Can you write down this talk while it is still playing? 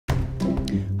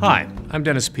Hi, I'm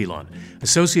Dennis Pilon,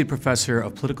 Associate Professor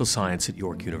of Political Science at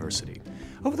York University.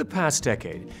 Over the past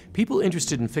decade, people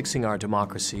interested in fixing our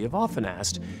democracy have often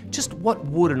asked, just what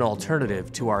would an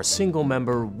alternative to our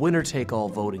single-member, winner-take-all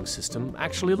voting system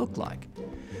actually look like?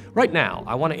 Right now,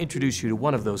 I want to introduce you to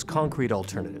one of those concrete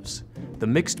alternatives, the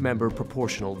mixed-member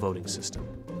proportional voting system.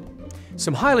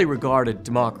 Some highly regarded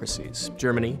democracies,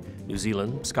 Germany, New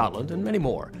Zealand, Scotland, and many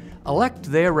more, elect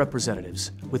their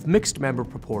representatives with mixed-member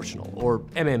proportional, or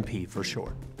MMP for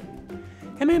short.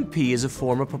 MMP is a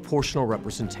form of proportional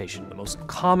representation, the most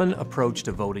common approach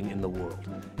to voting in the world.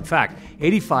 In fact,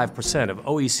 85% of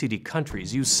OECD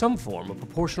countries use some form of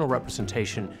proportional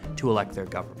representation to elect their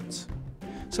governments.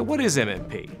 So what is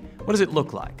MMP? What does it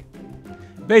look like?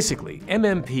 Basically,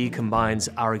 MMP combines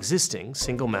our existing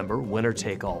single-member,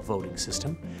 winner-take-all voting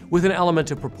system with an element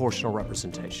of proportional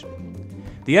representation.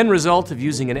 The end result of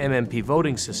using an MMP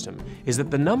voting system is that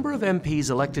the number of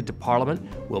MPs elected to Parliament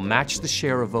will match the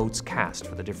share of votes cast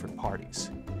for the different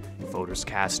parties. If voters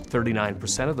cast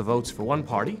 39% of the votes for one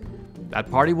party,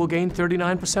 that party will gain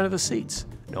 39% of the seats.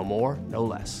 No more, no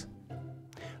less.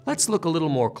 Let's look a little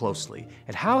more closely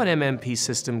at how an MMP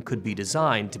system could be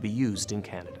designed to be used in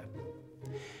Canada.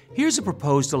 Here's a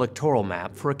proposed electoral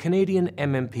map for a Canadian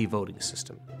MMP voting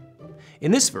system. In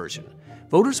this version,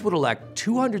 voters would elect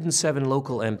 207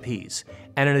 local MPs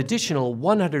and an additional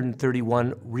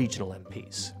 131 regional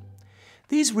MPs.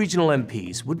 These regional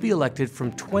MPs would be elected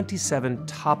from 27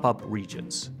 top-up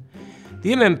regions.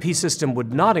 The MMP system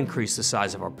would not increase the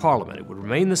size of our parliament. It would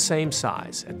remain the same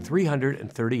size at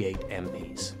 338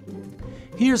 MPs.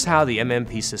 Here's how the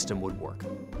MMP system would work.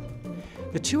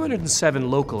 The 207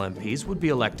 local MPs would be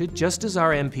elected just as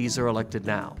our MPs are elected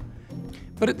now.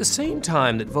 But at the same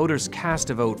time that voters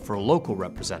cast a vote for a local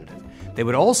representative, they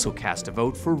would also cast a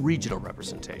vote for regional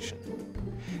representation.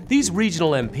 These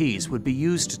regional MPs would be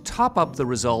used to top up the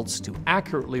results to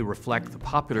accurately reflect the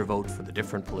popular vote for the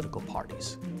different political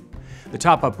parties. The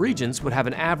top-up regions would have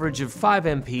an average of 5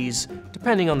 MPs,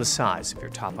 depending on the size of your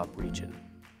top-up region.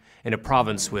 In a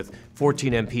province with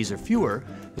 14 MPs or fewer,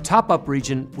 the top-up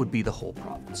region would be the whole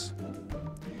province.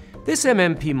 This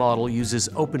MMP model uses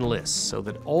open lists so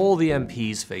that all the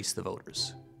MPs face the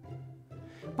voters.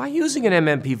 By using an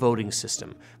MMP voting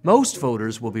system, most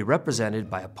voters will be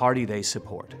represented by a party they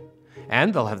support,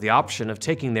 and they'll have the option of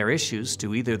taking their issues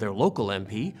to either their local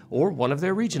MP or one of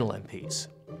their regional MPs.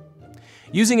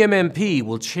 Using MMP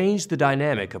will change the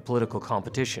dynamic of political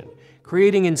competition,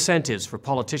 creating incentives for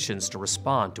politicians to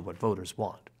respond to what voters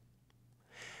want.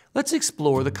 Let's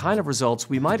explore the kind of results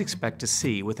we might expect to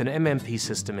see with an MMP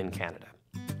system in Canada.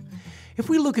 If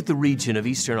we look at the region of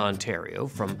Eastern Ontario,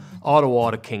 from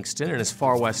Ottawa to Kingston and as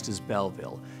far west as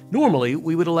Belleville, normally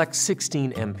we would elect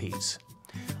 16 MPs.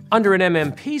 Under an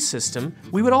MMP system,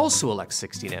 we would also elect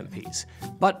 16 MPs,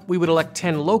 but we would elect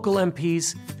 10 local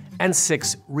MPs and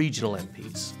 6 regional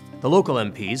MPs. The local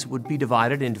MPs would be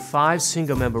divided into 5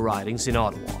 single-member ridings in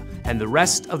Ottawa, and the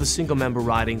rest of the single-member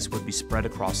ridings would be spread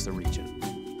across the region.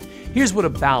 Here's what a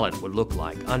ballot would look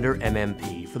like under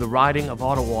MMP for the riding of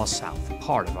Ottawa South,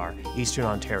 part of our Eastern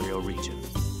Ontario region.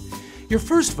 Your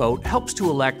first vote helps to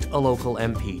elect a local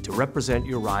MP to represent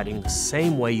your riding the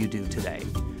same way you do today.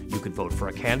 You could vote for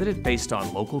a candidate based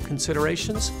on local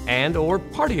considerations and/or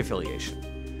party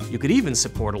affiliation. You could even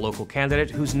support a local candidate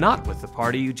who's not with the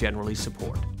party you generally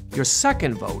support. Your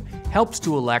second vote helps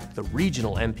to elect the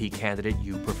regional MP candidate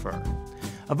you prefer.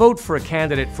 A vote for a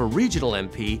candidate for regional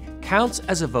MP counts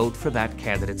as a vote for that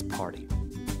candidate's party.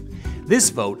 This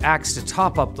vote acts to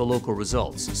top up the local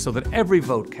results so that every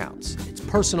vote counts. It's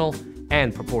personal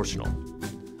and proportional.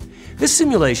 This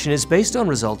simulation is based on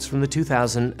results from the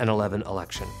 2011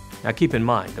 election. Now keep in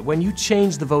mind that when you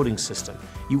change the voting system,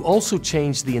 you also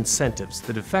change the incentives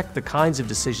that affect the kinds of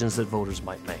decisions that voters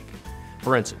might make.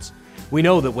 For instance, we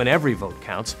know that when every vote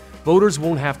counts, voters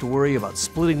won't have to worry about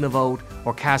splitting the vote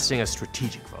or casting a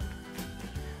strategic vote.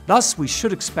 Thus, we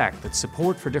should expect that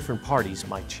support for different parties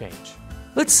might change.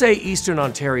 Let's say Eastern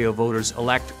Ontario voters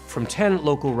elect from 10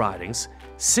 local ridings,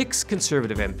 6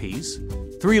 Conservative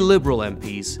MPs, 3 Liberal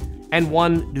MPs, and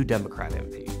 1 New Democrat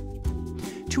MP.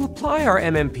 To apply our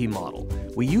MMP model,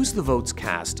 we use the votes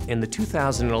cast in the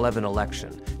 2011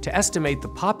 election to estimate the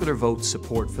popular vote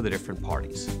support for the different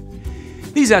parties.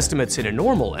 These estimates in a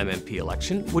normal MMP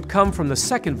election would come from the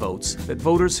second votes that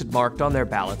voters had marked on their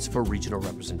ballots for regional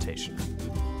representation.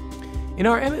 In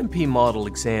our MMP model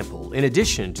example, in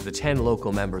addition to the 10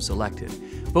 local members elected,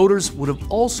 voters would have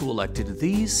also elected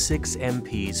these 6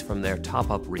 MPs from their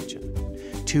top-up region: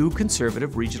 2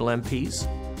 Conservative regional MPs,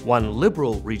 1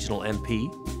 Liberal regional MP,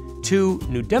 2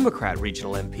 New Democrat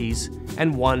regional MPs,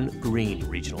 and 1 Green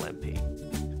regional MP.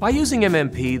 By using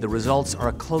MMP, the results are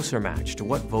a closer match to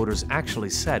what voters actually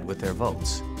said with their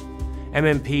votes.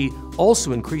 MMP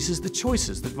also increases the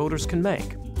choices that voters can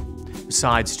make.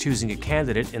 Besides choosing a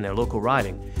candidate in their local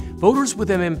riding, voters with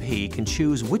MMP can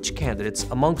choose which candidates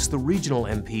amongst the regional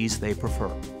MPs they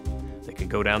prefer. They can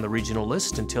go down the regional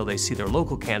list until they see their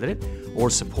local candidate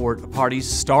or support a party's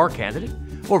star candidate,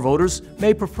 or voters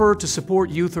may prefer to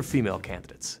support youth or female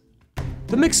candidates.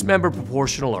 The mixed member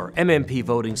proportional or MMP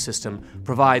voting system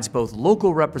provides both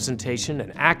local representation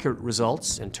and accurate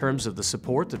results in terms of the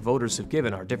support that voters have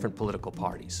given our different political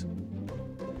parties.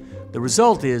 The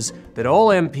result is that all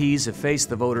MPs have faced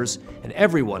the voters and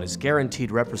everyone is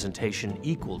guaranteed representation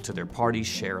equal to their party's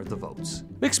share of the votes.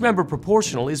 Mixed member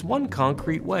proportional is one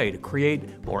concrete way to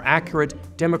create more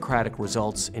accurate, democratic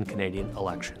results in Canadian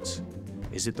elections.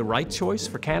 Is it the right choice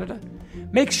for Canada?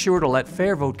 Make sure to let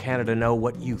Fair Vote Canada know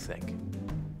what you think.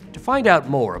 To find out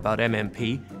more about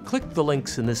MMP, click the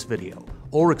links in this video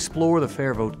or explore the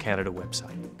Fair Vote Canada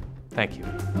website. Thank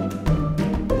you.